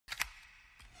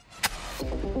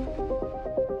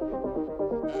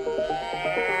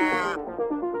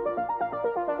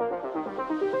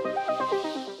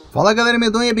Fala galera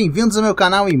medonha, bem-vindos ao meu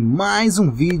canal e mais um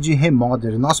vídeo de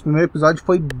Remothered. Nosso primeiro episódio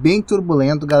foi bem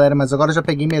turbulento, galera, mas agora eu já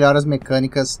peguei melhor as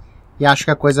mecânicas e acho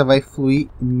que a coisa vai fluir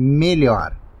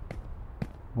melhor.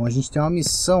 Bom, a gente tem uma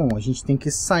missão, a gente tem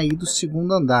que sair do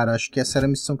segundo andar. Acho que essa era a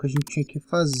missão que a gente tinha que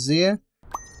fazer.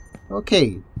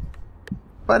 Ok.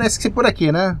 Parece que é por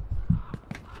aqui, né?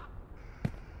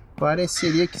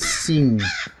 Pareceria que sim.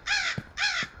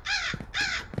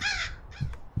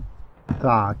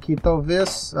 Tá, aqui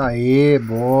talvez... Aê,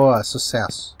 boa,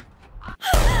 sucesso.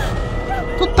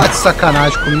 Tu tá de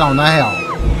sacanagem comigo? Não, não é real.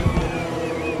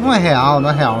 Não é real, não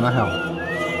é real, não é real.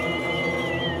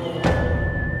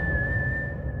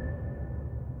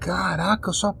 Caraca,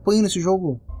 eu só apanho nesse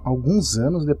jogo alguns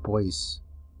anos depois.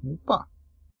 Opa.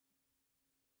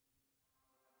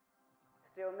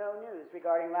 Still no news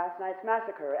regarding last night's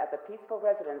massacre at the peaceful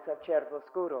residence of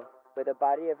Cervoscuro. With the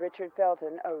body of Richard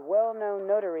Felton, a well-known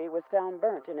notary was found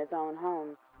burnt in his own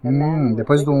home. The man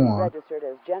depois do was registered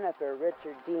as Jennifer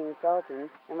Richard Dean Felton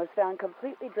and was found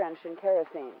completely drenched in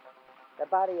kerosene. The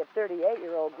body of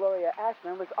 38-year-old Gloria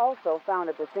Ashman was also found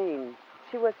at the scene.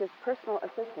 She was his personal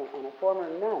assistant and a former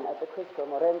nun at the Cristo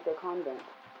Morente convent.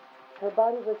 Her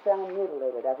body was found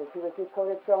mutilated after she was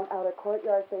reported thrown out a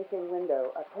courtyard-facing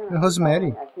window, apparently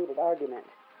following a heated argument.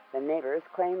 The neighbors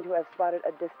claim to have spotted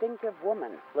a distinctive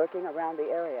woman lurking around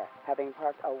the area, having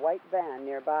parked a white van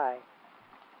nearby.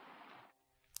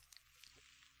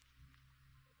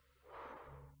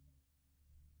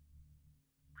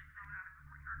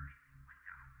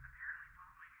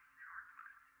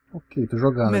 Ok, tô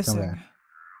jogando Missing. também.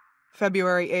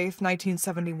 February 8th,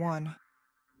 1971.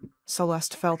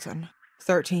 Celeste Felton,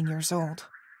 13 years old.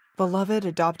 Beloved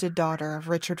adopted daughter of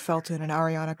Richard Felton and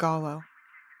Ariana Gallo.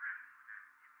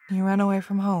 You ran away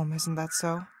from home, isn't that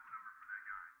so?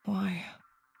 Why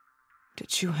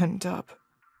did you end up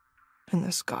in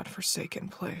this godforsaken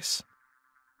place?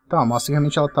 Tá, mostra que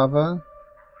realmente ela tava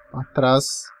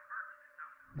atrás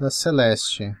da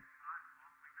Celeste.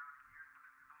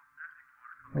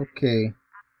 Ok.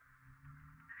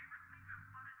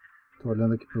 Tô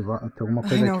olhando aqui pro lado, tem alguma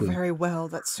coisa I know aqui. very well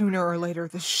that sooner or later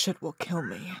this shit will kill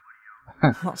me.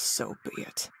 Well, so be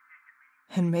it.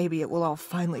 And maybe it will all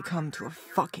finally come to a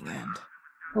fucking end.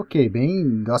 Ok,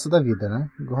 bem... Gosta da vida, né?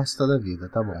 Gosta da vida,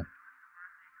 tá bom.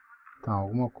 Tá,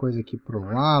 alguma coisa aqui pro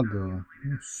lado?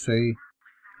 Não sei.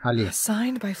 Ali.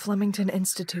 Assigned by Flemington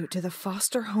Institute to the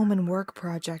Foster Home and Work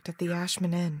Project at the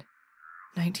Ashman Inn,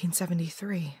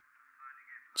 1973.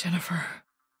 Jennifer,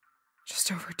 just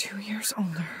over 2 years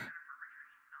older.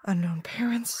 Unknown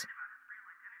parents.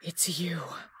 It's you,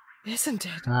 isn't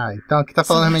it? Ah, então aqui tá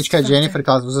falando realmente que a Jennifer, que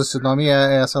ela usa esse nome,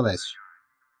 é a Celeste.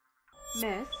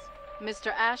 Miss,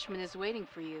 Mr. Ashman is waiting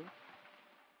for you.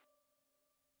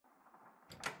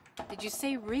 Did you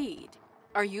say Reed?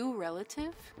 Are you a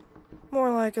relative?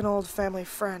 More like an old family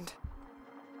friend.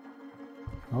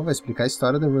 Oh, vai explicar a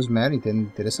história da Rosemary,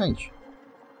 interessante.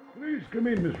 Please come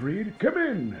in, Miss Reed. Come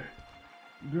in.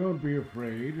 Don't be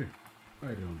afraid.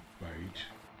 I don't bite.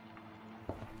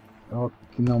 Oh,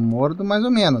 que não mordo mais ou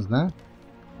menos, né?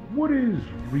 What is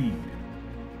Reed?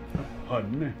 A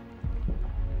pun?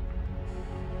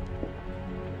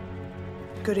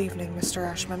 Good evening, Mr.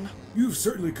 Ashman. You've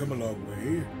certainly come a long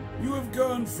way. You have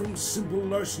gone from simple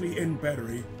larceny and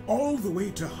battery all the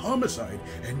way to homicide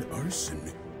and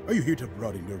arson. Are you here to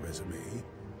broaden your resume?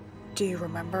 Do you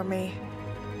remember me?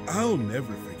 I'll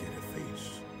never forget a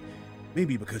face.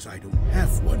 Maybe because I don't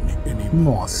have one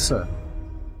anymore. Nossa.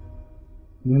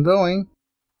 Lindão, hein?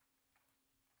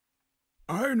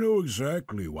 I know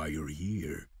exactly why you're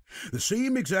here. The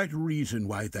same exact reason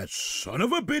why that son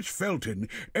of a bitch Felton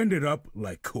ended up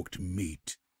like cooked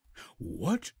meat.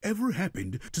 What ever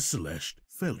happened to Celeste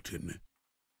Felton?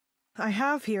 I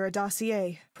have here a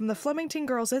dossier from the Flemington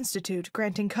Girls Institute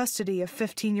granting custody of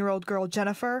 15-year-old girl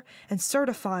Jennifer and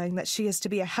certifying that she is to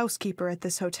be a housekeeper at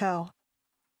this hotel.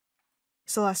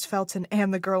 Celeste Felton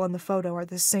and the girl in the photo are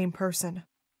the same person,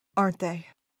 aren't they?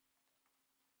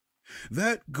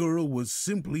 That girl was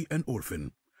simply an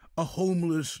orphan, a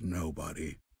homeless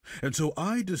nobody, and so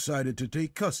I decided to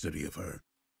take custody of her.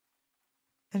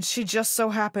 And she just so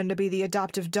happened to be the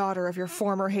adoptive daughter of your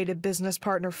former hated business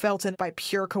partner Felton by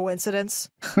pure coincidence?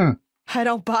 I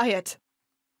don't buy it.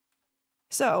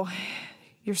 So,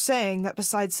 you're saying that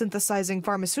besides synthesizing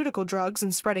pharmaceutical drugs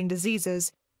and spreading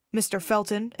diseases, Mr.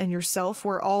 Felton and yourself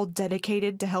were all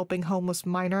dedicated to helping homeless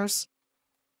minors?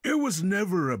 It was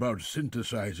never about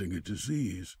synthesizing a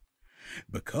disease,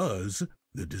 because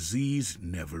the disease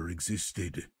never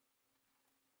existed.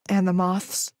 And the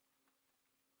moths?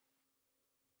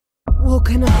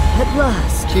 woken up at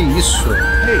last. Que isso?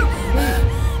 Hey,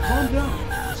 calm down.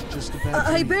 It's just a bad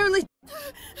I dream. barely...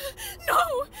 No!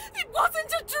 It wasn't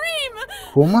a dream!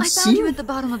 Como I found you assim? at the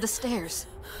bottom of the stairs.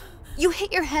 You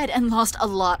hit your head and lost a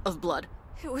lot of blood.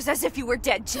 It was as if you were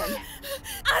dead, Jen.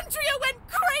 Andrea went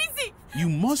crazy! You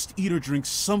must eat or drink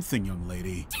something, young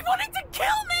lady. He wanted to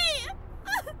kill me!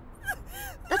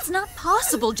 That's not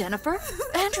possible, Jennifer.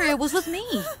 Andrea was with me.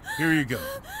 Here you go.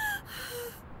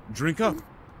 Drink up.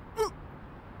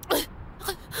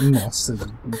 Nossa,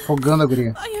 afogando a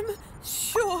guria. I am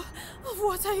sure of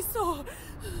what I saw.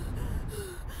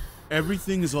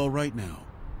 Everything is all right now.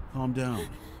 Calm down.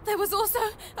 There was also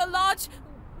a large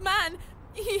man.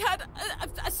 He had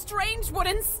a strange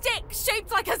wooden stick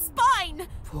shaped like a spine.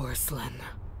 Porcelain.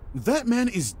 That man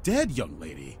is dead, young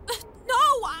lady.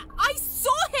 No, I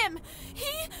saw him.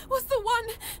 He was the one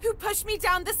who pushed me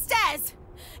down the stairs.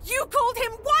 You called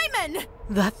him Wyman.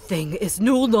 That thing is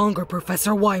no longer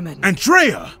Professor Wyman.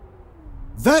 Andrea!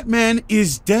 That man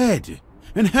is dead,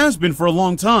 and has been for a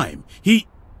long time. He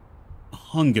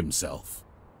hung himself.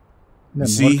 Não,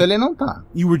 See? morto ele não tá.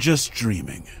 You were just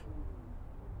dreaming.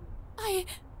 I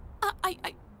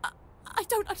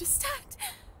don't understand.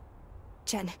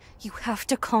 Jen, you have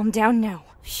to calm down now.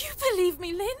 You believe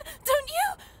me, Lynn, don't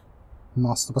you?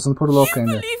 Nossa, tô passando por louco You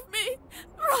ainda. believe me,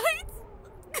 right?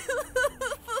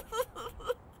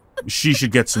 She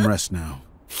should get some rest now.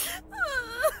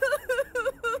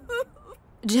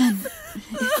 Jen,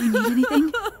 if you need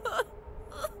anything...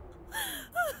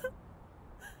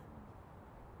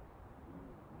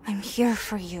 I'm here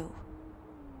for you.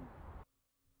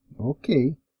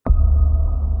 Ok.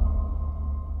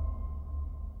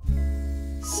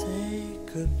 Say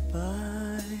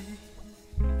goodbye.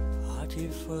 Party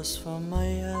first from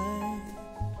my eye.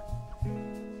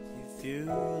 If you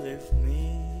leave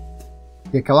me.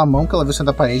 E aquela mão que ela viu sendo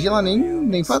da parede, ela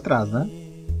nem foi atrás, né?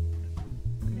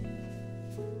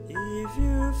 If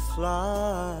you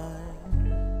fly,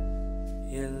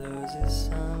 you lose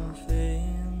something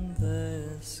in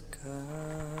the sky.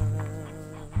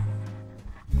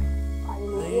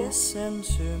 Listen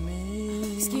to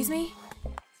me. Excuse me?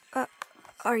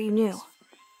 Are you new?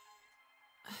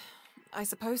 I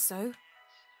suppose so.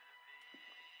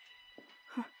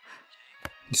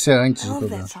 Isso é antes I de love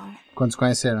tudo. that song. Quando se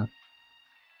conheceram.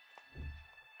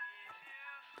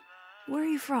 Where are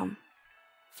you from?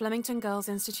 Flemington Girls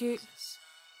Institute.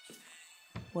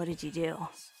 What did you do?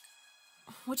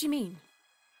 What do you mean?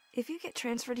 If you get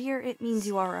transferred here, it means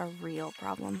you are a real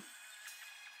problem.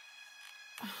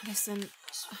 Listen,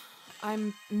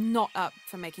 I'm not up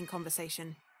for making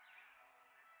conversation.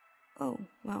 Oh,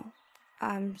 well,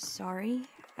 I'm sorry,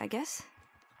 I guess.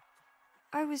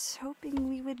 I was hoping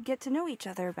we would get to know each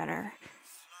other better.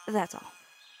 That's all.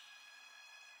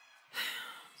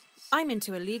 I'm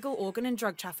into illegal organ and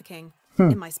drug trafficking.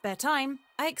 In my spare time,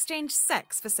 I exchange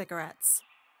sex for cigarettes.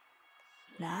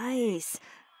 Nice.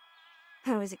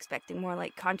 I was expecting more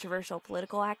like controversial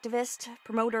political activist,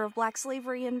 promoter of black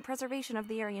slavery and preservation of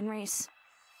the Aryan race.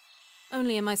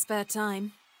 Only in my spare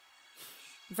time.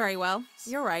 Very well,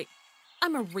 you're right.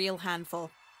 I'm a real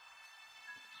handful.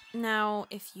 Now,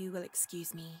 if you will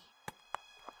excuse me.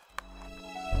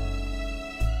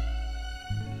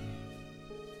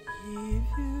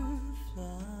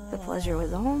 The pleasure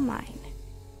was all mine.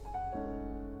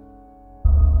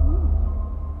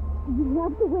 You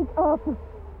have to wake up.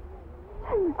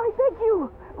 I beg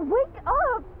you, wake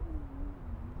up.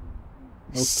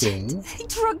 Ok. They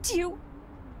drugged you.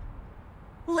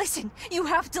 Listen, you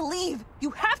have to leave.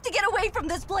 You have to get away from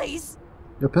this place.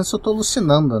 Eu penso que eu tô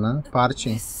alucinando, né?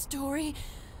 Parte. This story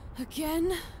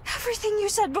again? Everything you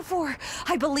said before,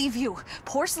 I believe you.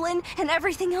 Porcelain and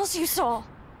everything else you saw.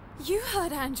 You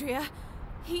heard Andrea.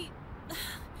 He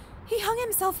hung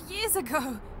himself years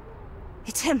ago.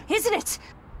 It's him, isn't it?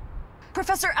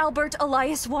 Professor Albert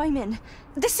Elias Wyman.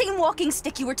 The same walking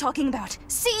stick you were talking about.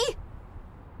 See?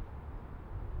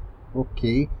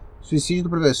 Ok. Suicídio do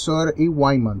professor E.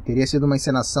 Wyman. Teria sido uma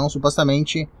encenação.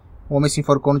 Supostamente, o homem se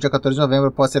enforcou no dia 14 de novembro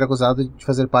após ser acusado de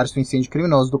fazer parte do incêndio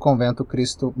criminoso do convento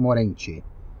Cristo Morente.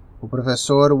 O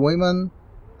professor Wyman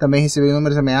também recebeu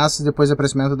inúmeras ameaças depois do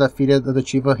aparecimento da filha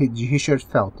adotiva de Richard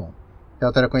Felton.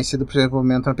 Felton era conhecido por seu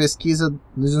envolvimento na pesquisa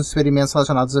nos experimentos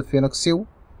relacionados a fenoxil.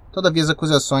 Todavia, as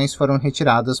acusações foram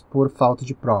retiradas por falta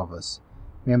de provas.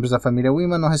 Membros da família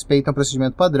Wyman não respeitam o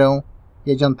procedimento padrão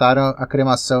e adiantaram a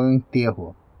cremação e o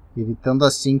enterro, evitando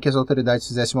assim que as autoridades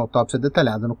fizessem uma autópsia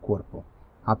detalhada no corpo.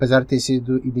 Apesar de ter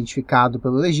sido identificado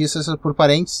pelo legista por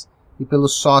parentes e pelo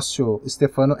sócio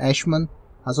Stefano Ashman,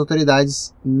 as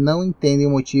autoridades não entendem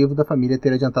o motivo da família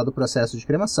ter adiantado o processo de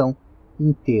cremação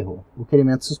Enterro. O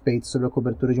requerimento suspeito sobre a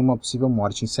cobertura de uma possível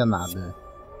morte encenada.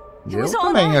 Eu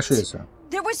também acho isso.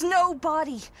 There was no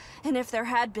body, and if there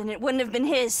had been, it wouldn't have been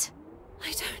his.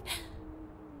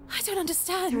 I don't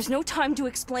understand. There's no time to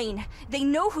explain. They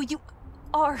know who you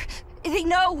are. They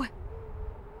know.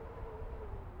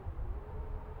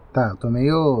 Tá, eu tô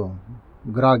meio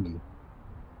groggy.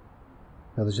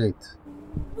 Pelo jeito.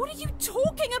 What are you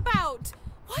talking about?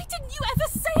 Why didn't you ever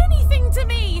say anything to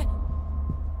me?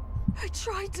 I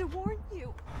tried to warn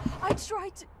you. I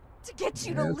tried to get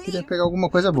you to Eu leave. queria pegar alguma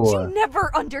coisa boa. You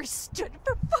never understood.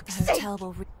 For fuck's sake.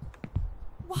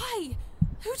 Why?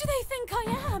 Who do they think I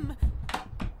am?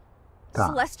 Tá.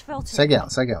 Celeste Felton. Segue ela,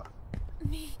 segue ela.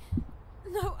 Me?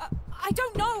 No, I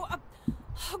don't know.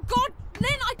 Oh God,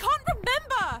 Lynn, I can't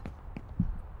remember.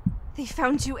 They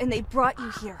found you and they brought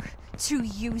you here to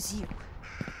use you.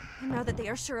 And now that they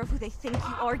are sure of who they think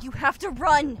you are, you have to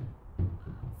run.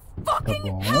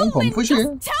 Fucking hell, Lynn,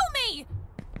 just tell me!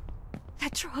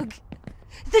 That drug.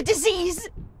 The disease.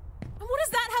 And what does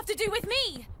that have to do with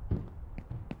me?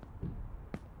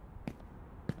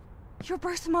 Your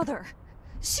birth mother.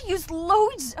 She used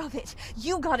loads of it.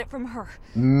 You got it from her.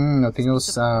 Eu tenho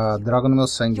droga no meu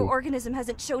sangue. Your organism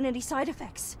hasn't shown any side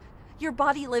effects. Your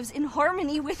body lives in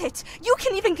harmony with it. You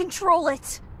can even control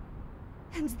it.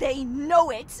 And they know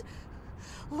it.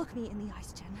 Look me in the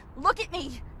eyes, Jen. Look at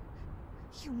me.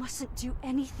 You mustn't do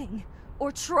anything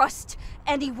or trust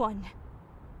anyone.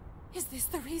 Is this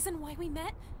the reason why we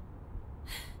met?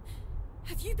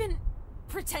 Have you been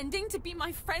pretending to be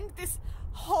my friend this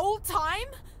whole time?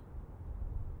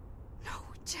 No,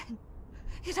 Jen.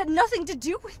 It had nothing to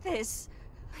do with this.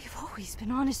 I've always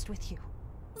been honest with you.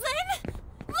 Lynn!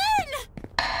 Lynn!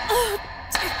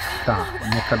 Tá,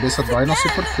 minha cabeça dói, não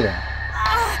sei porquê.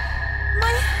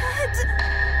 My head!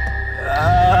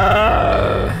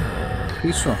 Que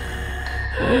isso?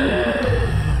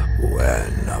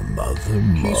 When a mother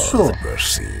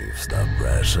perceives the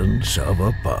presence of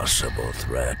a possible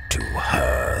threat to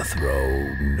her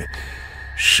throne,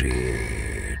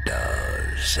 she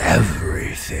does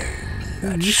everything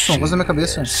that she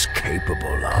is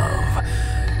capable of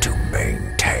to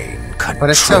maintain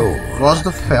control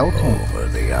over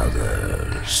the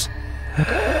others,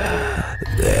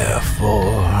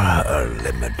 therefore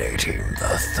eliminating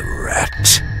the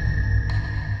threat.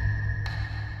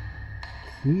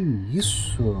 Que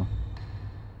isso?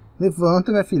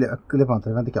 Levanta, minha filha.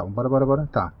 Levanta aqui, ó. Bora.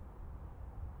 Tá.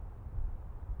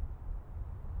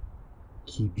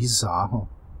 Que bizarro.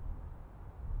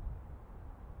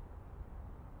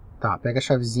 Tá, pega a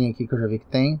chavezinha aqui que eu já vi que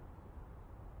tem.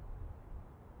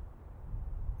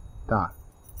 Tá.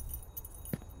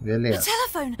 Beleza.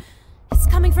 Telephone. It's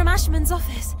coming from Ashman's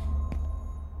office.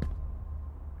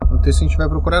 Enquanto isso a gente vai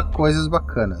procurar coisas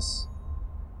bacanas.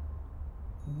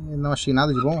 Não achei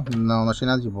nada de bom? Não achei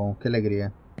nada de bom. Que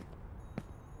alegria.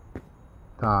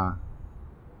 Tá.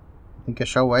 Tem que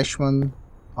achar o Ashman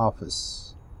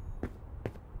Office.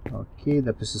 Ok,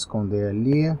 dá pra se esconder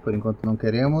ali. Por enquanto não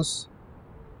queremos.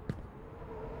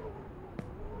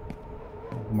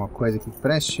 Alguma coisa aqui que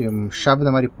preste. Chave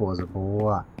da mariposa.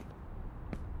 Boa.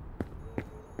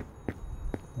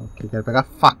 Ok, quero pegar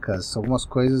facas. Algumas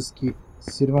coisas que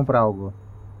sirvam pra algo.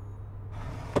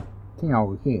 Tem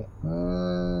algo aqui?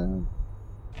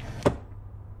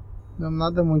 Não,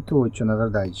 nada muito útil, na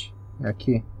verdade.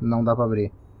 Aqui, não dá pra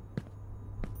abrir.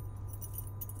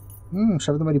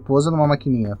 Chave da mariposa numa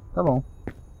maquininha. Tá bom.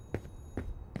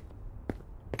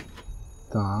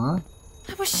 Tá.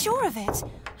 I was sure of it.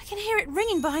 I can hear it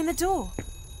ringing behind the door.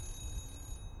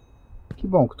 Que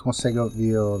bom que tu consegue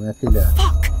ouvir, minha filha.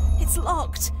 Fuck! It's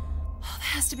locked. Oh,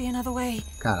 there has to be another way.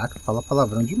 Caraca, fala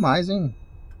palavrão demais, hein?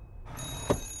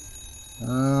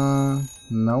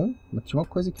 Não. Mas tinha uma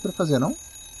coisa aqui pra fazer, não?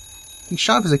 Tem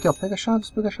chaves aqui, ó. Pega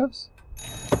chaves.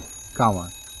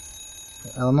 Calma.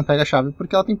 Ela não pega a chave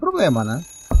porque ela tem problema, né?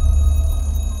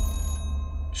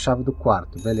 Chave do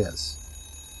quarto, beleza.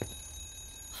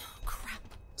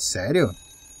 Sério?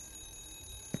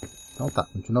 Então tá,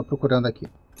 continua procurando aqui.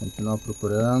 Continua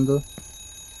procurando.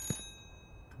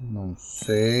 Não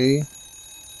sei. O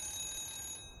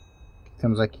que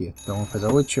temos aqui? Então vamos fazer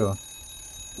útil.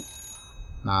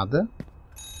 Nada.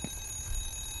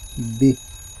 B.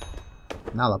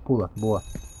 Nada, pula. Boa.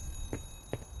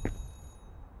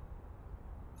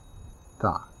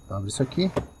 Tá. Então abre isso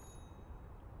aqui.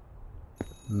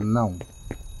 Não.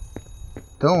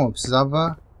 Então eu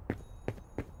precisava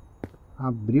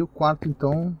abrir o quarto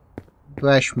então do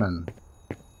Ashman.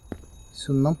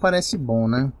 Isso não parece bom,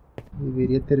 né?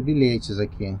 Deveria ter bilhetes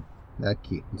aqui.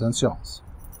 Daqui. 211.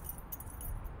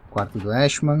 Quarto do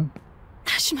Ashman.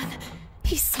 Ashman.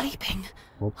 He's sleeping.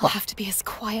 Opa. I'll have to be as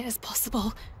quiet as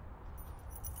possible.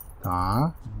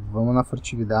 Tá, vamos na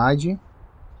furtividade.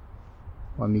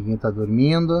 O amiguinho tá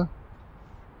dormindo.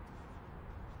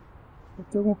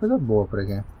 Tem alguma coisa boa por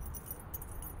aqui.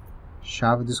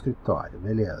 Chave do escritório,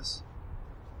 beleza.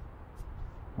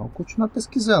 Vamos continuar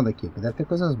pesquisando aqui, que deve ter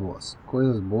coisas boas.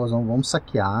 Coisas boas, vamos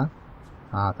saquear.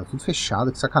 Ah, tá tudo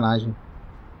fechado, que sacanagem.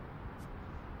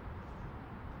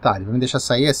 Tá, ele vai me deixar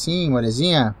sair assim,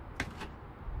 morezinha?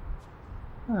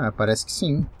 Ah, parece que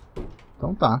sim.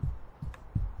 Então tá.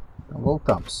 Então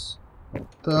voltamos.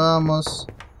 Voltamos.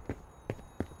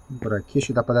 Por aqui, acho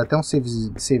que dá pra dar até um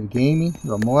save game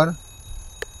do amor.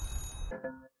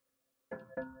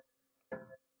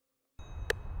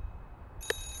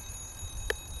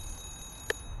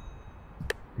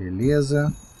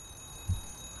 Beleza.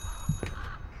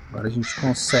 Agora a gente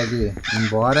consegue ir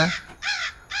embora.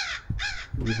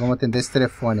 E vamos atender esse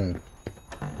telefone aí.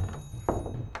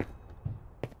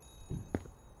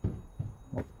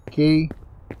 Ok.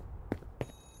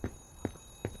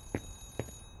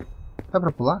 Dá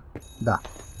pra pular? Dá.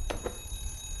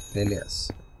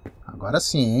 Beleza. Agora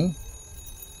sim, hein?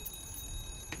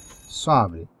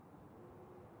 Sobe.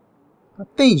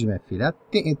 Atende, minha filha.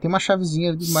 Tem uma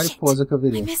chavezinha de mariposa que eu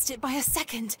virei.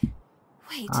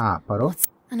 Ah, parou?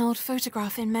 An old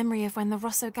photograph in memory of when the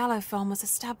Rosso Gallo farm was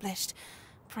established,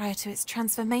 prior to its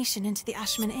transformation into the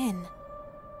Ashman Inn.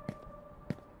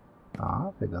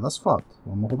 Tá, pegando as fotos.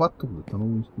 Vamos roubar tudo.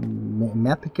 Então,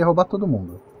 meta aqui é roubar todo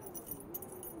mundo.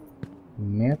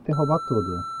 Meta é roubar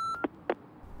tudo.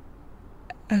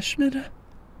 Ashman?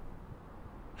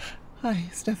 Hi,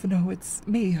 Stefano. It's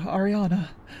me, Ariana.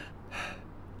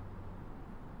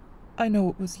 I know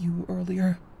it was you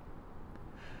earlier.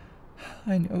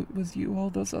 I know it was you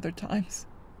all those other times.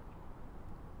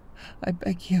 I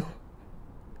beg you,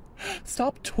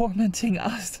 stop tormenting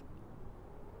us.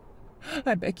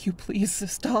 I beg you, please,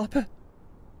 stop.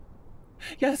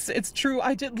 Yes, it's true,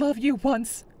 I did love you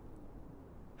once.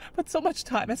 But so much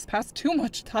time has passed, too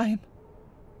much time.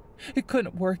 It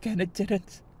couldn't work, and it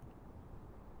didn't.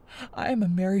 I am a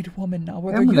married woman now,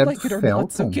 whether you like it or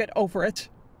not, so get over it.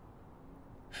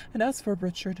 And as for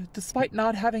Richard, despite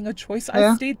not having a choice,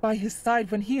 I stayed by his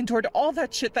side when he endured all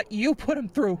that shit that you put him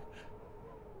through.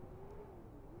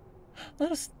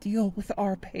 Let us deal with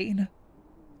our pain.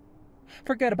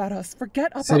 Forget about us.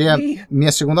 Forget about Seria me.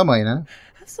 Minha segunda mãe, né?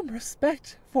 Have some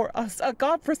respect for us, a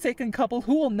godforsaken couple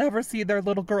who will never see their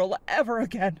little girl ever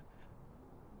again.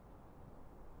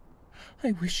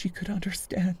 I wish she could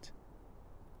understand.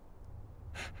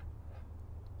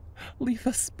 Leave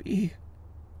us be.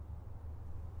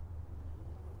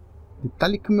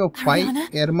 Detalhe que meu pai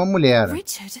era uma mulher.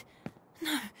 Richard?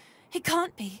 No, it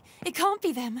can't be. It can't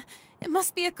be them. It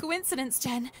must be a coincidence,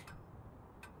 Jen.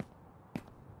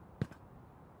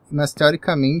 Mas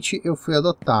teoricamente eu fui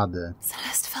adotada.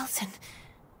 Celeste Felton.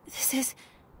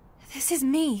 This is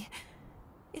me.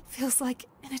 It feels like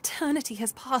an eternity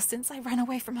has passed since I ran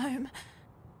away from home.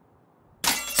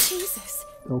 Jesus.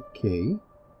 Ok.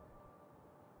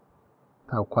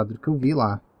 Tá, o quadro que eu vi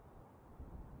lá.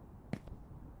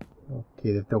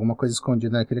 Ok, deve ter alguma coisa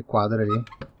escondida naquele quadro ali.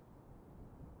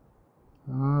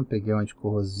 Ah, peguei um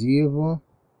anticorrosivo.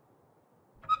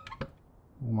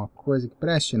 Alguma coisa que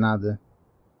preste? Nada.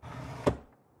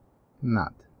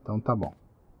 Nada. Então tá bom.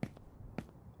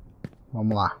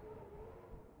 Vamos lá.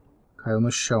 Caiu no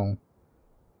chão.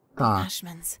 Tá.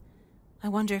 Ashmans. I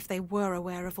wonder if they were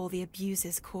aware of all the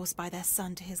abuses caused by their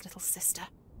son to his little sister.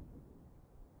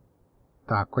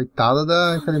 Tá, coitada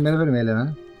da enfermeira vermelha,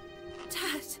 né?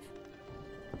 Dad.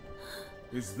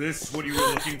 Is this what you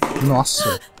were looking for?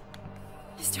 Nossa.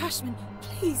 Mr. Ashman,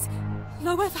 please,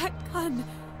 lower that gun.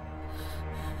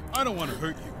 I don't want to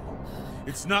hurt you.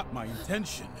 It's not my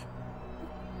intention.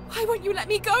 Why won't you let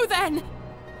me go then?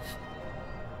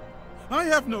 I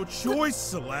have no choice,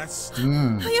 Celeste.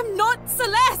 I am not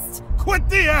Celeste! Quit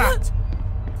the act!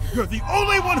 You're the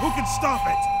only one who can stop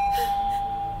it!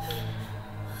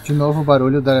 De novo o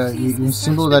barulho e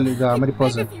símbolo da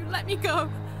mariposa. You let me go.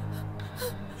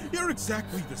 You're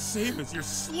exactly the same as your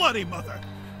slutty mother.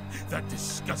 That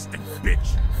disgusting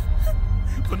bitch.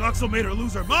 Phenoxyl made her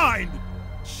lose her mind.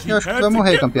 Eu acho que tu vai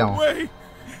morrer, campeão.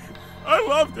 I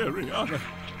loved Ariana.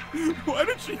 Why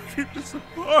did she keep us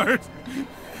apart?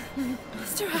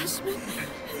 Mr. Ashman.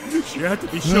 She had to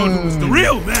be shown who was the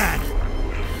real man.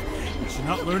 Did she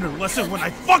not learn her lesson when I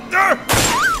fucked her?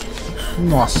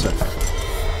 Nossa.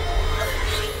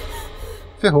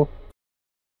 Ferrou.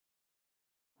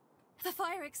 The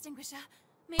fire extinguisher.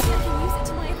 Maybe I can use it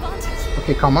to my advantage.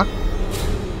 Ok, calma.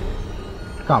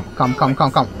 Calma.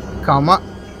 Calma.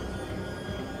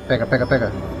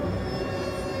 Pega.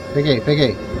 Peguei,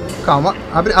 peguei. Calma.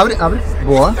 Abre, abre, abre.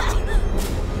 Boa.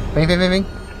 Vem, vem, vem, vem.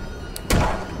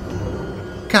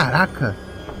 Caraca.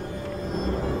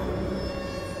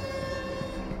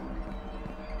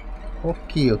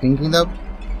 Ok, eu tenho que ainda...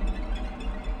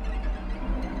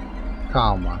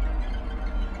 Calma.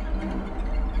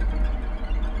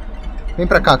 Vem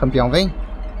pra cá, campeão, vem.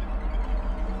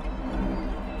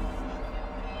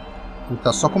 Ele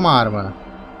tá só com uma arma.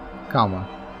 Calma.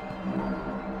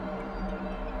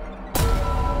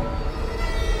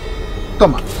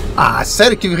 Toma. Ah,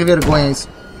 sério que vergonha isso.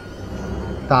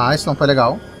 Tá, isso não foi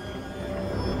legal.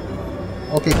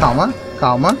 Ok, calma,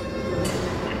 calma.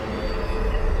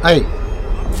 Aí.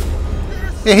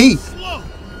 Errei.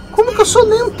 Como que eu sou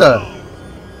lenta?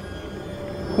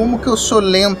 Como que eu sou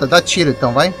lenta? Dá tiro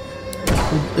então, vai.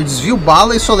 Eu desvio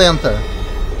bala e sou lenta.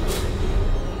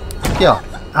 Aqui, ó.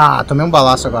 Ah, tomei um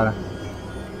balaço agora.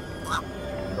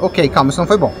 Ok, calma, isso não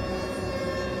foi bom.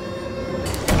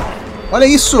 Olha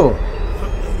isso!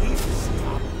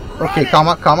 Ok,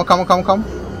 calma, calma, calma, calma, calma.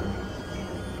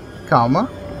 Calma.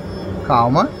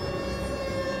 Calma.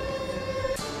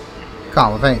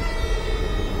 Calma, vem.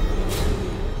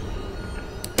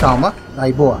 Calma.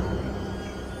 Aí, boa.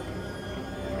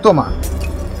 Toma.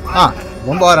 Ah,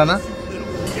 vambora, né?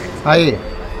 Aí.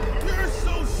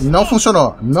 Não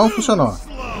funcionou. Não funcionou.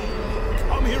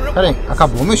 Pera aí,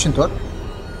 acabou meu extintor?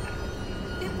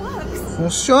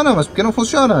 Funciona, mas por que não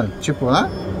funciona? Tipo, né?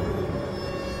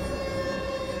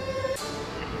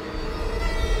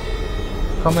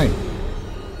 Calma aí.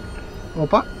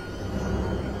 Opa.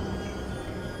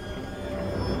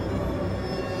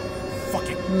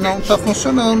 Não tá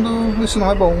funcionando. Isso não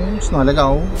é bom. Isso não é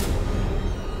legal.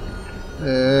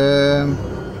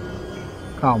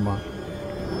 Calma.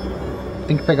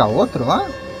 Tem que pegar outro lá?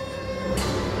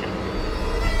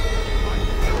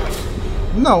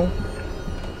 Não.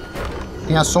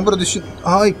 Tem a sombra do estilo.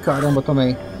 Ai, caramba,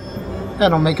 tomei.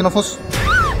 Não, meio que não fosse.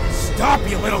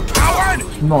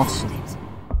 Nossa.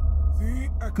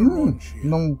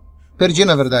 Não. Perdi,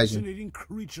 na verdade.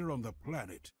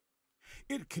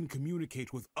 It can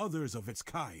communicate with others of its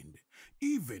kind,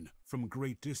 even from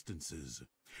great distances.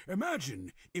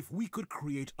 Imagine if we could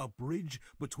create a bridge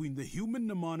between the human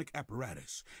mnemonic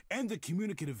apparatus and the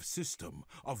communicative system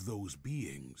of those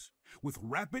beings, with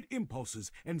rapid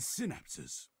impulses and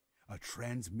synapses. A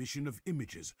transmission of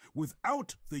images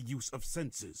without the use of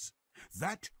senses.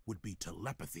 That would be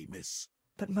telepathy, miss.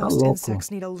 But most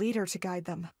insects need a leader to guide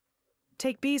them.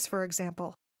 Take bees, for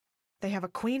example. They have a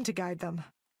queen to guide them.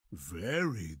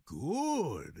 Very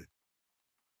good.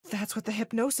 That's what the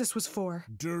hypnosis was for.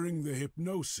 During the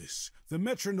hypnosis, the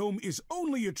metronome is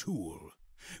only a tool.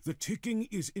 The ticking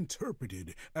is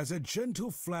interpreted as a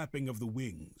gentle flapping of the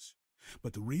wings.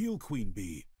 But the real queen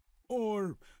bee,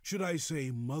 or should I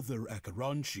say Mother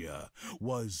Acherontia,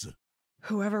 was...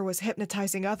 Whoever was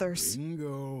hypnotizing others.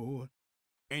 Bingo.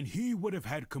 And he would have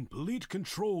had complete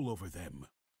control over them.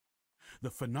 The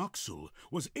phenoxyl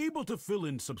was able to fill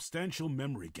in substantial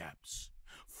memory gaps,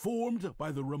 formed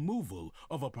by the removal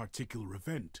of a particular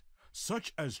event,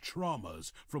 such as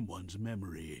traumas from one's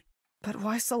memory. But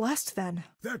why Celeste, then?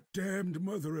 That damned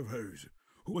mother of hers,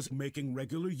 who was making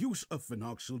regular use of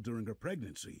phenoxyl during her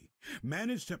pregnancy,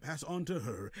 managed to pass on to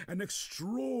her an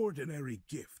extraordinary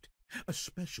gift, a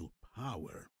special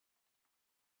power.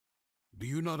 Do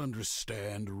you not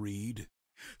understand, Reed?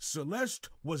 Celeste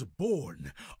was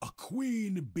born a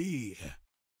queen bee.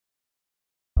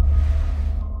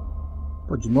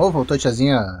 Pô, de novo voltou a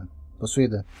tiazinha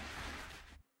possuída.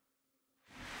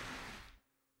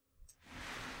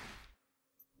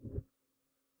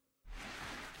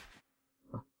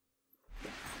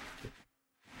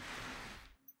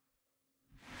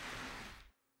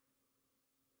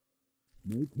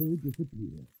 Make her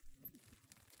disappear.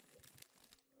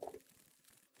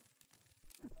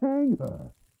 Hang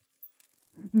her.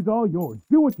 She's all yours.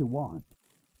 Do what you want.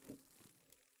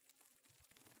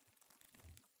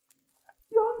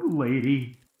 Young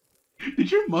lady,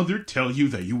 did your mother tell you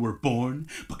that you were born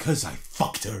because I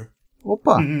fucked her?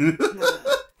 Opa!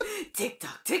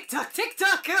 Tick-tock, tick-tock,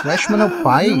 tick-tock! Flashman é o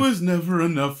pai? It was never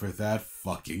enough for that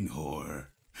fucking whore.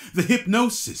 The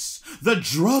hypnosis, the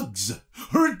drugs,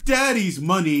 her daddy's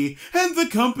money, and the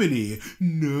company.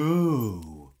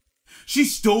 No. She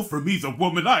stole from me the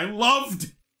woman I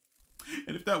loved.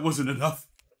 And if that wasn't enough,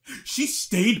 she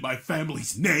stained my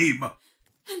family's name.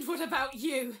 And what about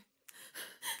you?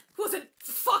 Wasn't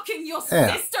fucking your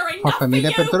sister a enough for família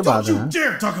é you? perturbada, Don't né? you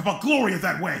dare talk about Gloria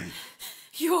that way.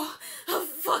 You're a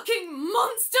fucking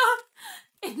monster!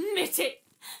 Admit it!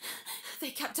 They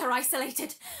kept her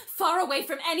isolated, far away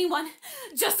from anyone,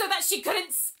 just so that she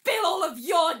couldn't spill all of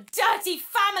your dirty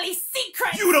family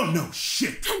secrets! You don't know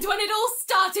shit! And when it all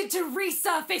started to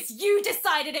resurface, you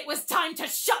decided it was time to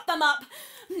shut them up!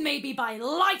 Maybe by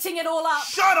lighting it all up!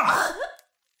 Shut up!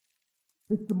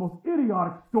 It's the most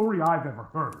idiotic story I've ever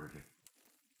heard.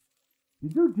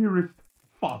 Did your dearest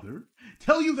Father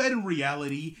tell you that in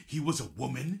reality he was a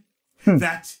woman?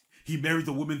 That he married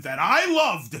the woman that I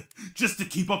loved just to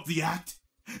keep up the act?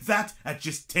 That at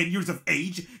just 10 years of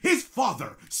age, his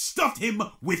father stuffed him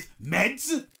with meds?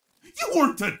 You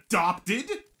weren't adopted!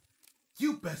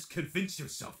 You best convince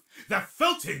yourself that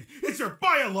Felton is your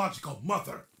biological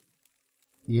mother.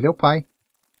 E ele é o pai.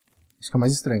 Isso que é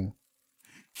mais estranho.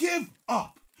 Give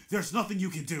up! There's nothing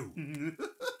you can do.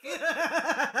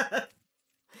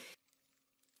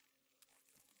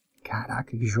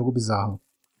 Caraca, que jogo bizarro.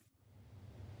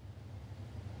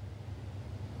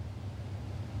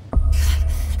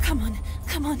 Come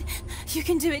on. You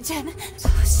can do it, Jen.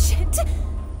 Oh, shit.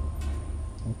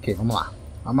 Ok, vamos lá.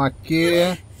 Vamos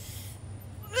aqui.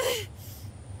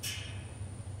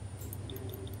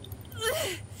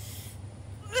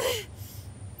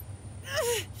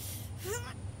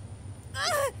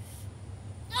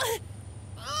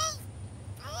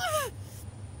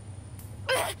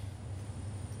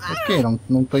 Ok,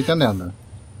 não tô entendendo.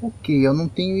 Ok, eu não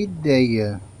tenho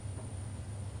ideia.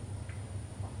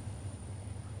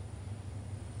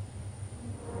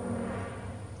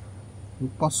 Eu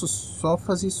posso só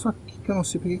fazer isso aqui, que eu não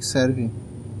sei pra que serve.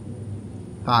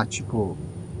 Tá, tipo...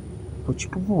 Tô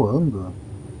tipo voando.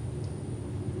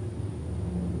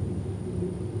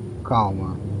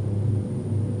 Calma.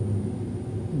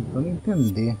 Tentando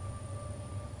entender.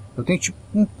 Eu tenho tipo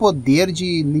um poder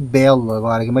de libelo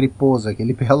agora, que é mariposa. Que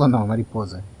libelo não,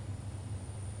 mariposa.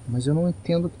 Mas eu não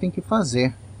entendo o que tem que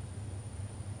fazer.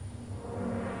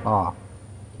 Ó.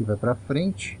 Aqui vai pra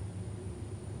frente.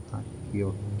 Aqui,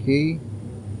 ok.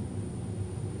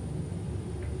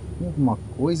 Tem alguma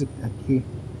coisa aqui?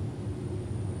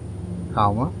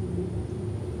 Calma.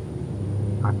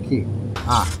 Aqui.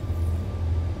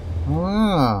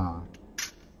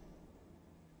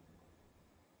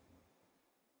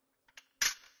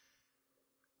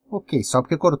 Ok, só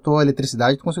porque cortou a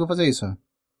eletricidade tu conseguiu fazer isso. I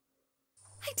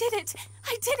did it!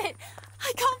 I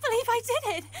can't believe I did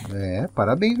it! É,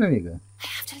 parabéns, minha amiga. I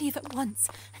have to leave at once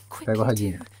and quickly. Pega o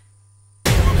radinho. I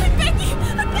beg you!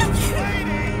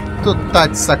 Tu tá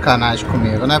de sacanagem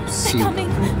comigo, não é possível. Sir,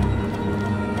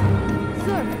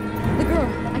 the girl.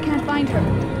 I can't find her.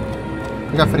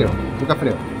 Fica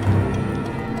frio.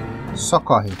 Só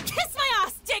corre. Kiss my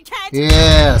ass, dickhead!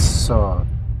 Isso.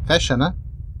 Fecha, né?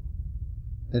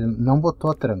 Ele não botou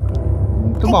a tranca.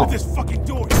 Muito bom. They're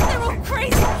all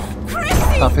crazy!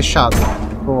 Tá fechado.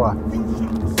 Boa. Please,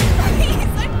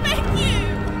 I beg you!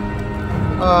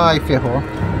 Ai, ferrou.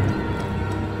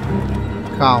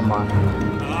 Calma.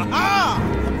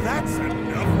 That's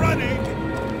enough running.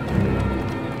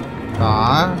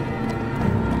 Tá.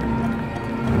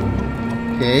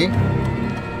 Ok.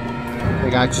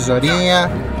 Pegar a tesourinha.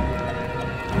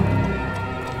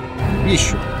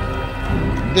 Bicho.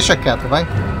 Deixa quieto, vai.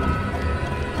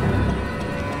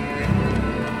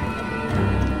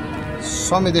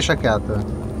 Só me deixa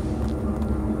quieto.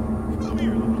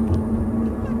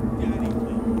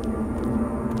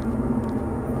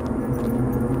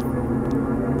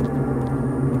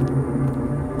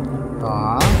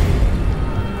 Tá.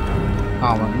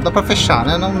 Calma, não dá pra fechar,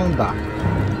 né? Não dá.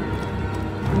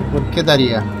 Por que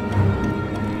daria?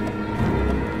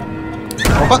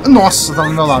 Opa, nossa, tá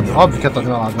do meu lado. Óbvio que tá do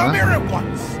meu lado, né?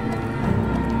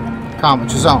 Calma,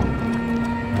 tiozão.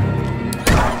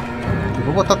 Eu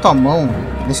vou botar tua mão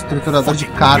nesse triturador de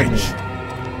carne.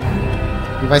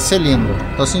 E vai ser lindo.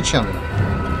 Tô sentindo.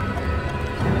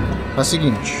 Faz o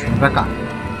seguinte, vem pra cá.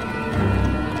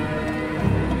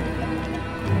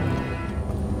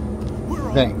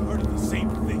 Vem.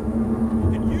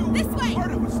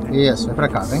 Isso, vem pra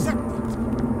cá, vem.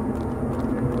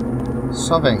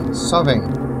 Só vem, só vem.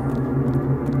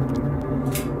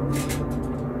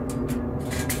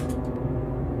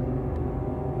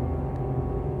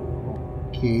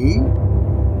 Ok.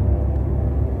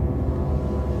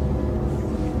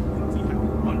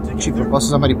 Tipo, eu posso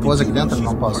usar mariposa aqui dentro?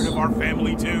 Não posso.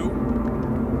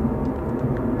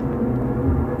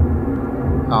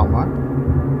 Calma.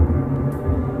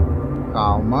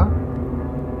 Calma.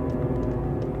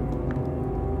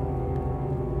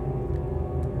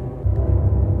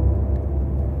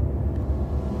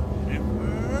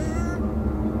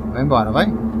 Vai embora, vai.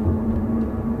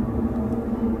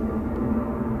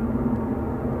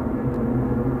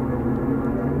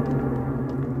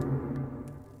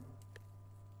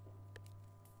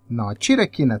 Não, atira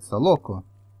aqui, né? Tu tá louco?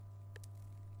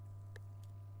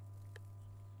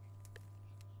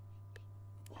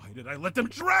 Why did I let them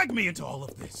drag me into all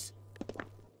of this?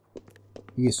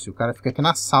 Isso, o cara fica aqui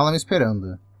na sala me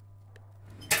esperando.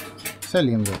 Isso é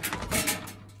lindo.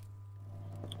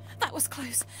 That was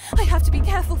close. I have to be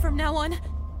careful from now on.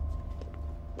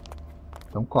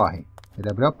 Então corre. Ele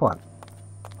abriu a porta.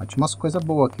 Mas tinha umas coisas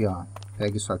boas aqui, ó.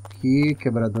 Pega isso aqui,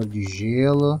 quebrador de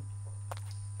gelo.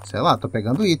 Sei lá, tô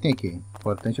pegando item aqui. O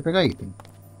importante é pegar item.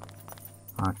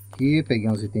 Aqui, peguei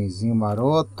uns itenzinhos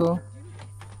maroto.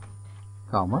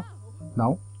 Calma.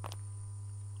 Não.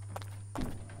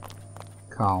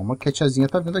 Calma, que a tiazinha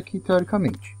tá vindo aqui,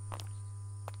 teoricamente.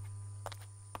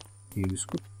 Eu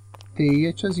escutei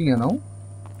a tiazinha, não?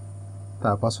 Tá,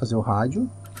 eu posso fazer o rádio.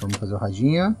 Vamos fazer o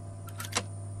radinho.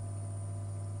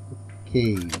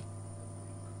 Ok.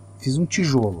 Fiz um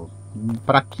tijolo.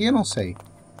 Pra quê? Não sei.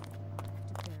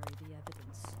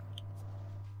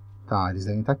 Tá, eles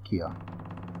devem estar aqui, ó.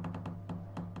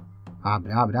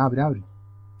 Abre, abre, abre, abre.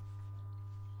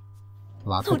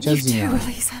 Lá tá a tiazinha.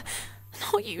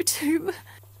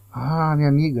 Ah, minha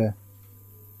amiga.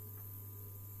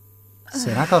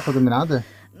 Será que ela tá dominada?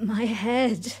 My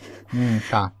head.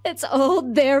 Tá. It's all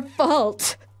their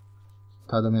fault.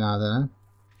 Tá dominada, né?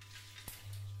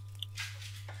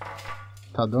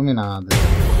 Tá dominada.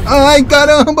 Ai,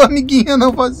 caramba, amiguinha,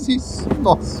 não faz isso.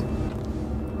 Nossa.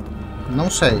 Não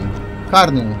sei.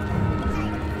 Carne.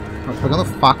 Tô pegando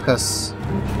facas.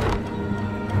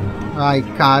 Ai,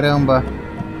 caramba.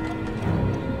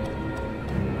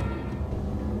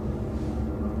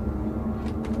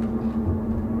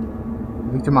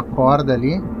 Vi que tem uma corda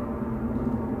ali.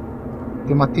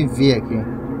 Tem uma TV aqui.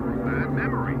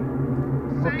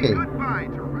 Ok. Não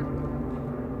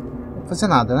vou fazer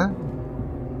nada, né?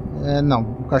 Não.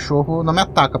 O cachorro não me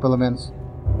ataca, pelo menos.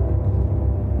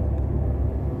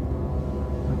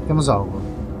 Aqui temos algo.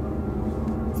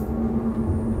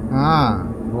 Ah,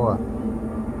 boa.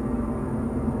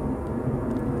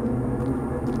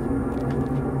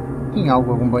 Tem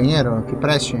algo, algum banheiro que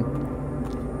preste?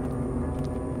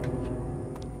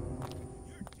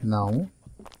 Não.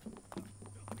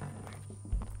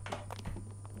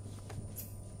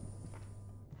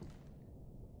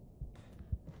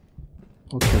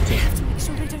 Ok.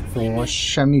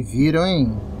 Poxa, me viram,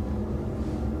 hein?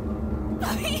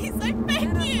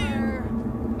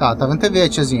 Tá vendo TV,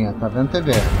 tiazinha. Tá vendo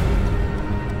TV.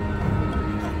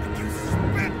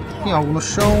 Tem algo no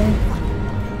chão.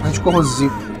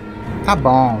 Anticorrosivo. Tá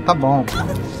bom, tá bom.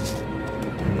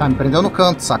 Tá, me prendeu no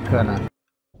canto, sacana.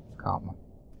 Calma.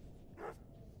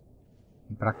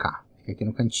 Vem pra cá. Fica aqui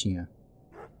no cantinho.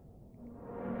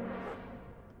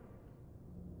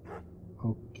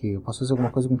 Ok, eu posso fazer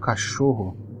alguma coisa com o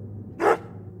cachorro?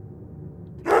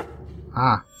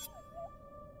 Ah.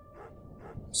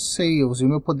 Sei, eu usei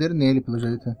meu poder nele, pelo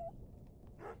jeito.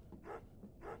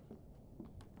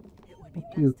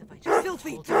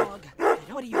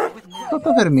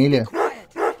 Tá vermelha.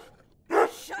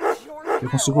 Eu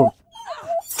consigo...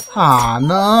 Ah,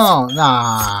 não!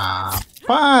 Ah,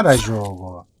 para,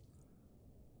 jogo!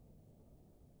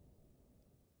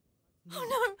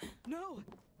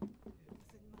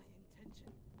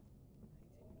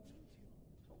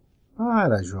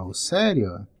 Para, jogo,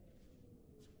 sério?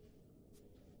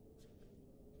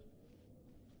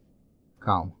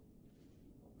 Calma.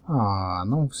 Ah,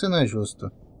 não, você não é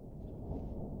justo.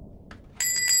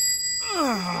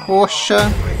 Poxa!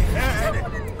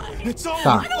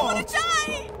 Tá.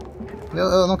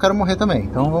 Eu não quero morrer também,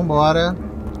 então vambora.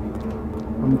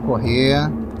 Vamos correr.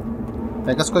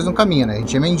 Pega as coisas no caminho, né? A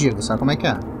gente é mendigo, sabe como é que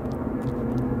é?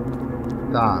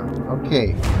 Tá,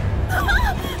 ok.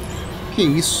 Que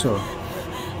isso?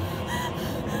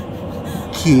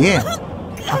 Que?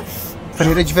 A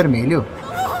freira de vermelho?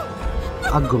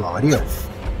 A Glória?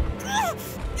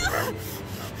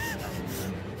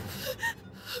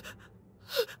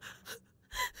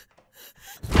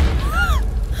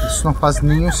 Isso não faz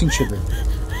nenhum sentido.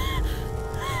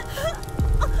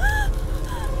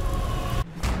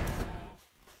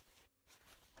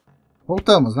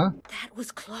 Voltamos, né? That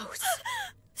was close.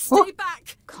 Stay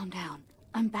back! Calm down.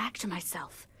 I'm back to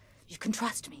myself. You can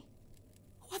trust me.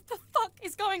 What the fuck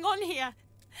is going on here?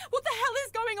 What the hell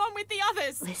is going on with the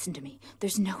others? Listen to me.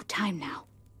 There's no time now.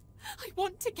 I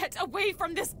want to get away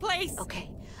from this place.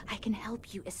 Okay, I can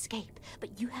help you escape,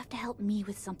 but you have to help me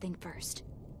with something first.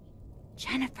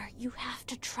 Jennifer, you have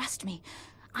to trust me.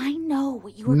 I know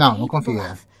what you were capable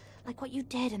of. Like what you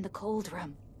did in the cold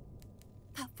room.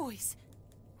 That voice.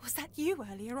 Was that you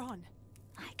earlier on?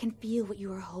 I can feel what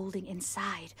you are holding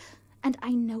inside, and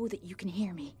I know that you can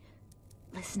hear me.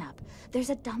 Listen up. There's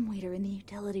a dumbwaiter in the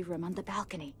utility room on the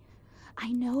balcony.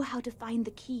 I know how to find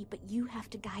the key, but you have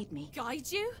to guide me.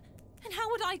 Guide you? And how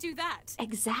would I do that?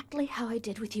 Exactly how I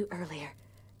did with you earlier.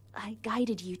 I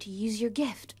guided you to use your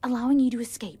gift, allowing you to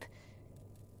escape.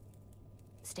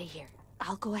 Stay here.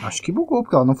 I'll go ahead. Acho que bugou,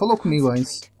 porque ela não falou comigo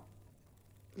antes.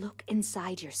 Look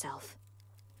inside yourself.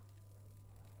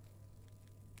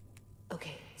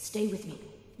 Okay, stay with me.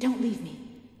 Don't leave me.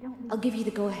 I'll give you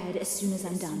the go-ahead as soon as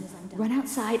I'm done. Run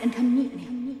outside and come meet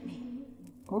me.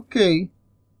 Ok.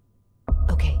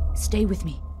 Okay, stay with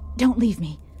me. Don't leave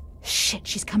me. Shit,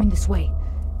 she's coming this way.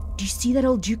 Do you see that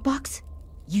old jukebox?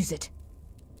 Use it.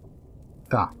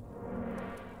 Tá.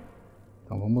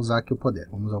 Então vamos usar aqui o poder.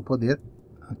 Vamos usar o poder.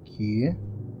 Aqui.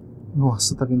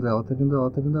 Nossa, tá vindo ela, tá vindo ela,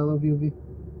 tá vindo ela. Eu vi.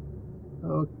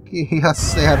 Ok,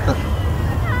 acerta.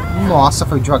 Nossa,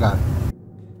 foi devagar.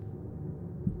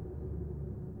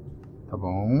 Tá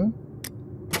bom.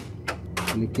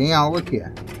 Cliquei em algo aqui.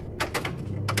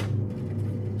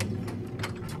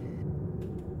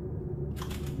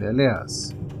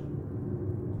 Beleza.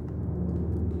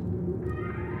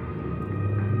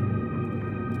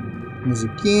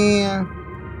 Musiquinha.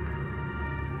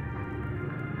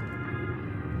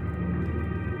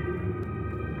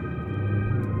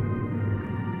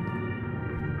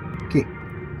 Aqui.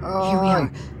 Here we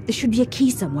are. There should be a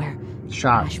key somewhere.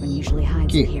 Chave. Ashman usually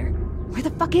hides it here. Where the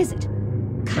fuck is it?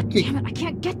 God Aqui. damn it, I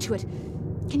can't get to it.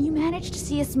 Can you manage to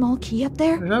see a small key up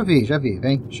there? Já vi.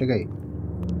 Vem, chega aí.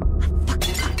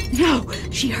 No,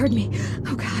 she heard me.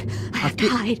 Oh God, I have to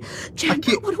hide. Jen,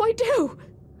 what do I do?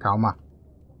 Calma.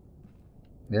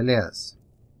 Beleza.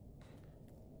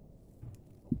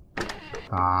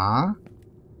 Tá.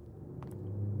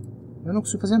 Eu não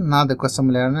consigo fazer nada com essa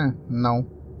mulher, né? Não.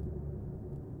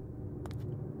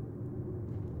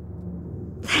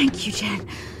 Thank you, Jen.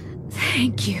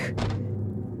 Thank you.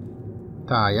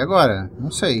 Tá, e agora? Não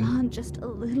sei. On just a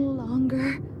little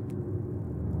longer.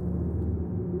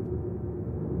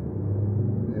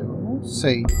 Eu não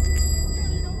sei.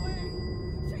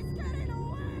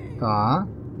 Tá.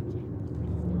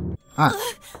 Ah.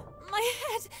 My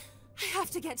head. I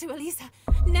have to get to Elisa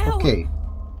now. Ok.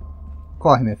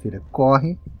 Corre, minha filha.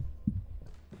 Corre.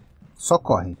 Só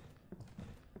corre.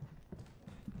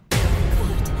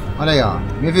 Olha aí, ó.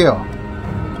 Me vê, ó.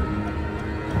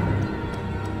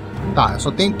 Tá, eu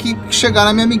só tenho que chegar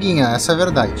na minha amiguinha. Essa é a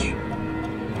verdade.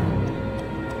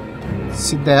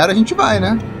 Se der, a gente vai,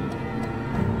 né?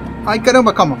 Ai,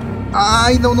 caramba, calma.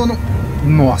 Ai, não.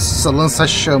 Nossa,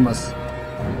 lança-chamas.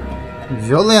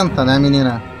 Violenta, né,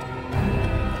 menina?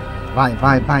 Vai.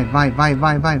 Vai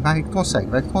que tu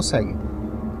consegue.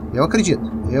 Eu acredito.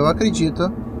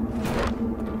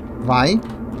 Vai.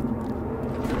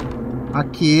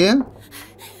 Aqui.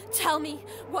 Tell me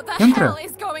what the hell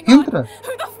is going on? Entra.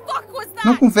 Who the fuck was that?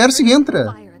 Não conversa e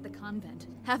entra. Fire at the convent,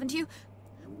 haven't you?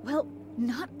 Well,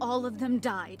 not all of them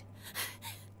died.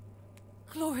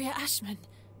 Gloria Ashman.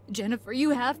 Jennifer,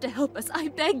 you have to help us, I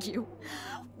beg you.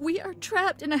 We are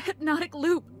trapped in a hypnotic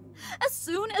loop. As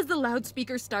soon as the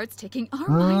loudspeaker starts ticking, our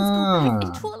minds go back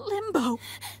into a limbo.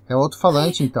 É outro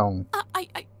falante, então.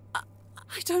 I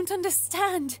don't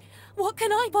understand. What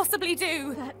can I possibly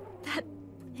do? That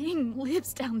thing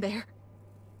lives down there.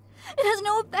 It has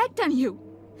no effect on you.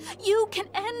 You can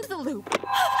end the loop.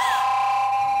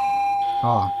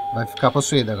 Ó, vai ficar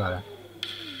possuída agora.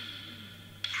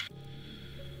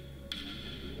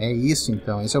 É isso,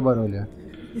 então. Esse é o barulho.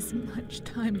 Is much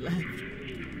time left.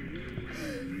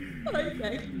 I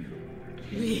beg you,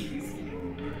 please.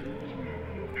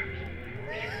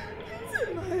 It's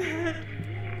in my head.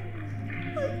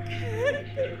 I can't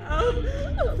get out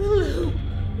of the loop.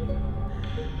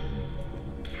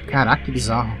 Caraca, que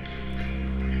bizarro.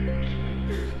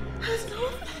 Has no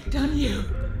effect on you.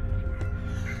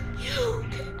 You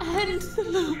can end the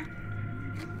loop.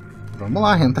 Vamos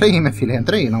lá, entra aí, minha filha.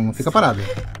 Entra aí, não fica parada.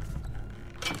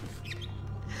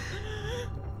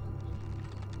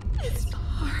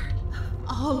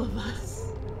 All of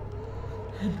us,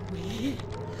 and we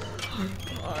are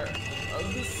part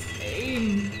of the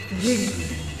same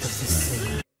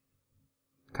thing.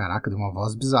 Caraca, deu uma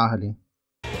voz bizarra ali.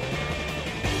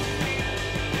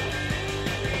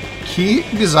 Que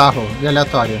bizarro e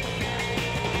aleatório.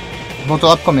 Voltou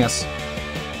lá pro começo.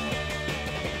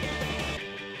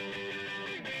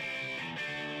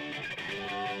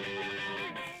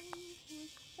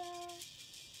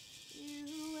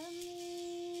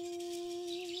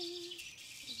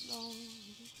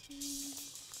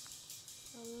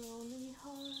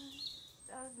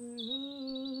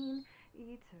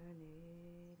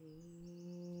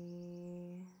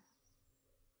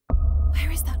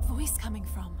 Where is that voice coming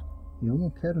from? Eu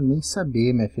não quero nem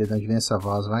saber, minha filha, de onde vem essa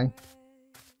voz, vai.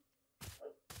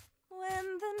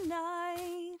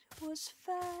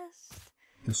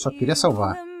 Eu só queria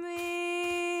salvar.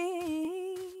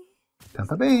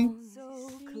 Canta bem.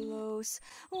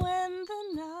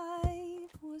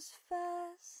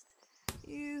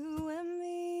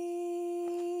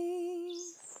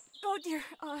 Oh dear,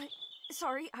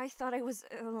 sorry, I thought I was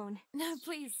alone. No,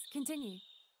 please, continue.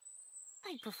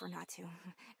 I prefer not to,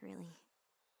 really.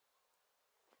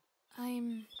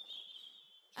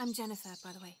 I'm Jennifer,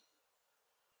 by the way.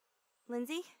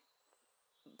 Lindsay?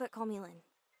 But call me Lynn.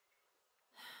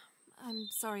 I'm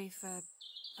sorry for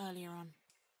earlier on.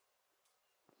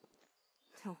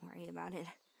 Don't worry about it.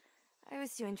 I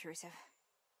was too intrusive.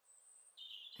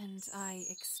 And I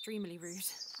extremely rude.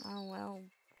 Oh, well,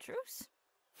 truce?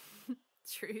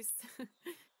 Truce.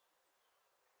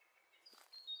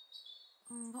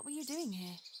 What were you doing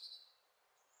here?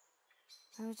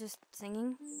 I was just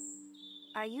singing.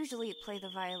 I usually play the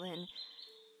violin,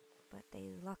 but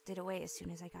they locked it away as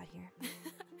soon as I got here.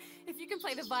 If you can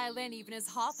play the violin even as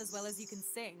half as well as you can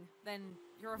sing, then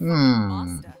you're a fucking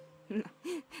master.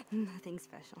 Nothing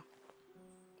special.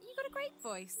 You got a great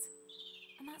voice.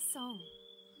 And that song.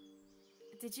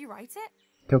 Did you write it?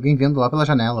 Tem alguém vendo lá pela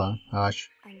janela, eu acho.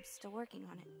 I'm still working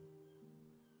on it.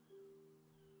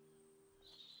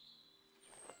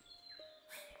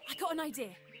 I got an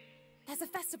idea. There's a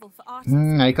festival for artists.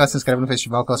 Aí que ela se inscreve no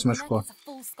festival que ela se machucou. A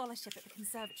full scholarship at the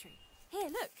conservatory. Here,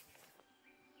 look.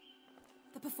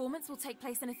 The performance will take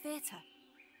place in a theater.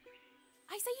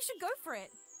 I say you should go for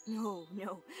it. No.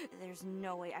 There's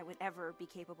no way I would ever be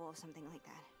capable of something like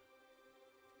that.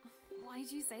 Why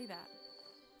did you say that?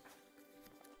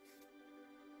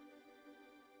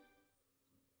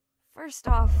 First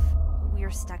off,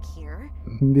 we're stuck here.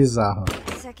 Bizarro.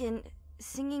 Second,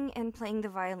 singing and playing the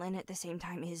violin at the same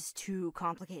time is too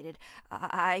complicated.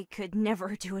 I could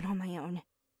never do it on my own.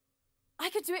 I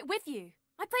could do it with you.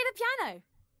 I play the piano.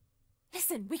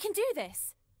 Listen, we can do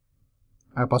this.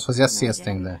 Ah, eu posso fazer a sexta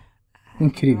ainda.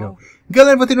 Incrível.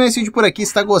 Galera, vou terminar esse vídeo por aqui.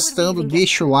 Se tá gostando,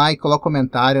 deixa o like, coloca um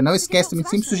comentário. Não esquece também de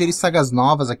sempre sugerir sagas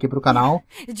novas aqui pro canal.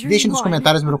 Deixem nos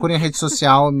comentários, me procurem na rede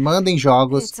social, mandem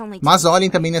jogos. Mas olhem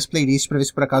também nas playlists pra ver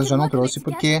se por acaso já não trouxe,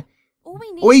 porque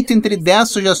 8 entre 10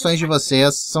 sugestões de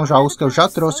vocês são jogos que eu já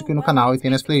trouxe aqui no canal e tem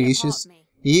nas playlists.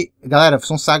 E, galera,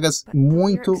 são sagas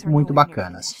muito, muito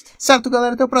bacanas. Certo,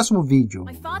 galera? Até o próximo vídeo.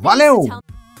 Valeu!